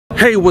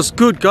Hey, what's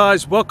good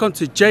guys? Welcome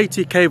to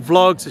JTK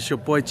Vlogs. It's your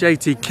boy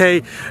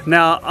JTK.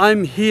 Now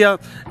I'm here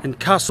in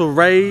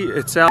Castlereagh.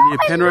 It's out near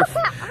Penrith,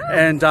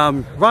 and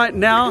right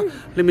now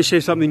let me share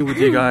something with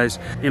you guys.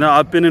 You know,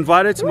 I've been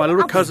invited to my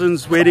little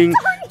cousin's wedding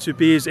to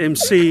be his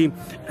MC,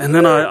 and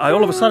then I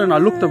all of a sudden I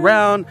looked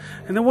around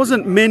and there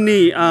wasn't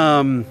many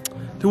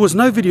there was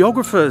no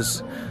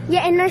videographers.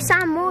 Yeah, and no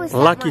Sam.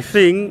 Lucky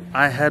thing,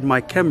 I had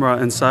my camera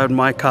inside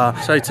my car.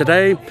 So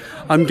today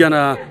I'm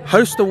gonna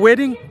host the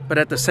wedding, but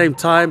at the same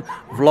time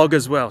vlog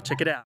as well.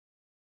 Check it out.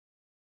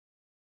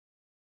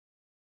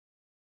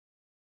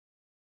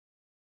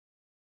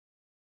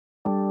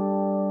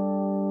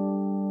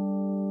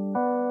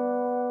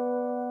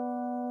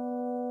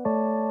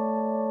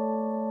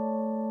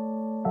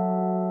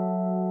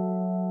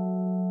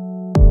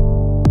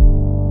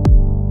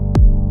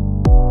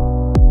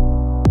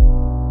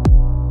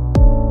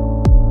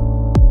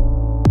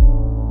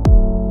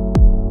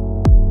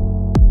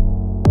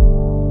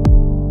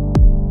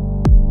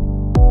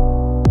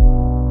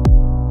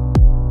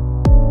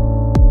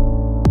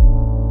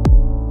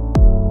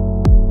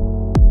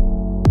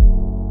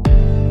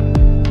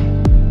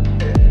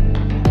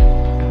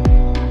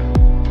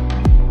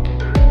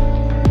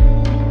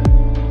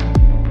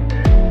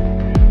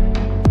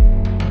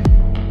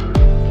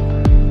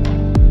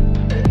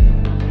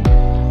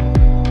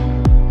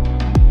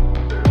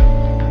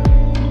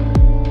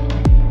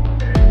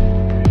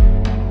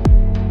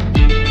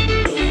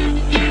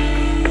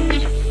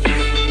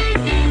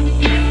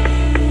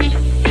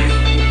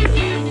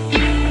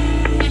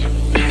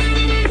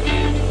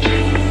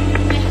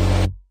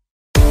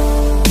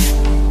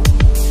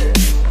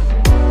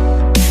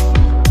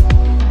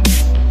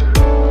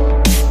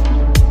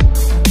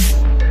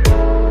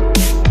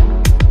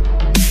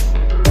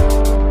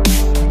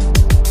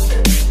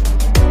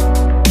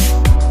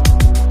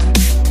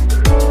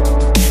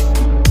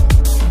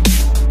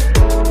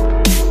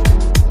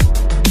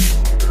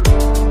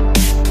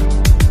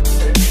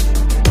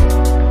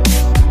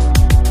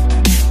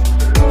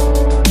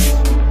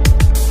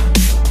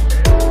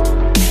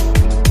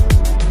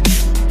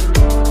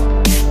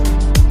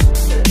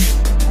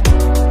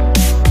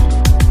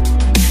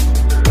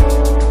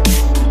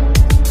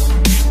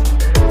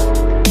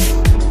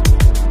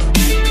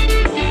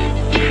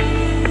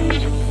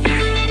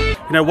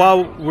 You know,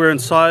 while we're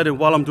inside and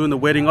while I'm doing the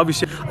wedding,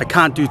 obviously I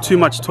can't do too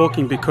much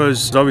talking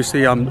because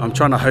obviously I'm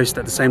trying to host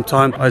at the same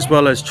time, as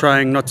well as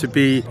trying not to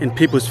be in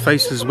people's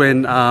faces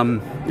when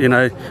you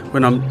know,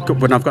 when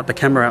I've got the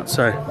camera out.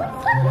 So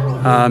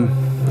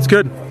it's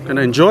good. I'm gonna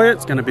enjoy it.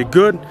 It's gonna be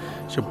good.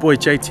 It's your boy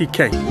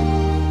JTK.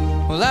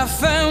 Well, I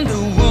found a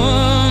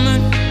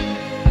woman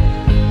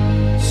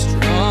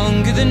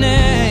stronger than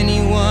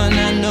anyone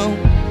I know.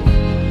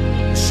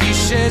 She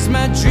shares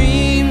my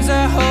dreams.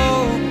 I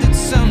hope that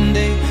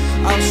someday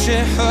I'll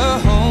share her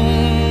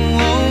home.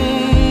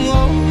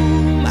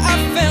 I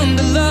found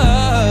a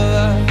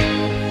love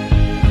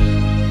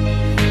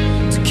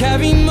to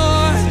carry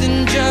more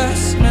than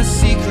just my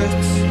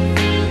secrets,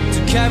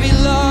 to carry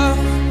love,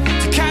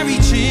 to carry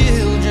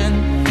children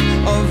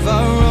of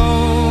our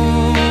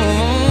own.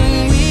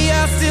 We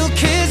are still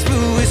kids,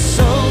 but we're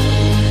so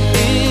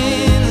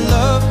in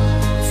love,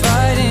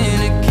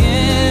 fighting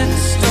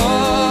against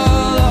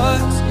all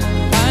odds.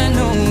 I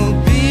know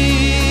we'll be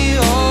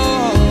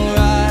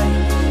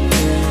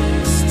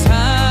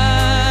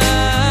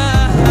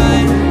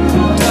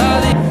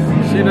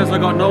as I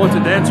got no one to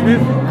dance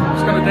with, I'm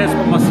just gonna dance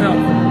with myself.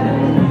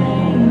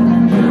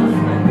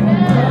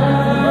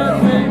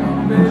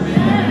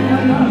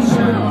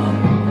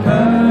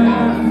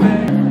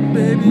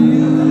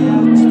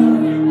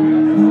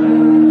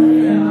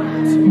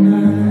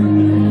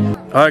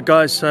 Alright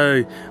guys,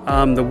 so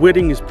the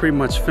wedding is pretty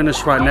much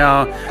finished right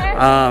now.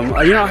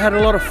 You know, I had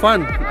a lot of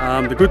fun.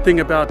 The good thing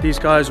about these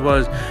guys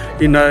was,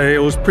 you know,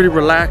 it was pretty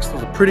relaxed, it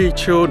was pretty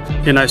chilled,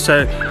 you know.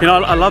 So, you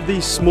know, I love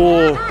these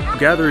small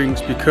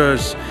gatherings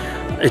because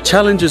it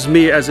challenges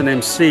me as an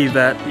MC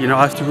that, you know,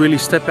 I have to really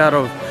step out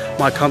of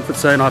my comfort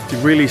zone. I have to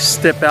really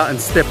step out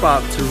and step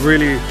up to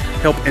really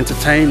help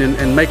entertain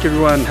and make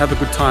everyone have a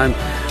good time.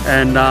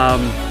 And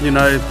you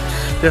know,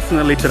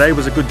 definitely today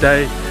was a good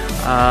day.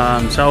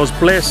 So I was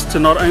blessed to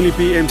not only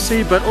be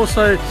MC but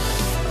also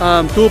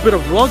do a bit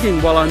of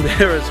vlogging while I'm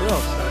there as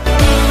well.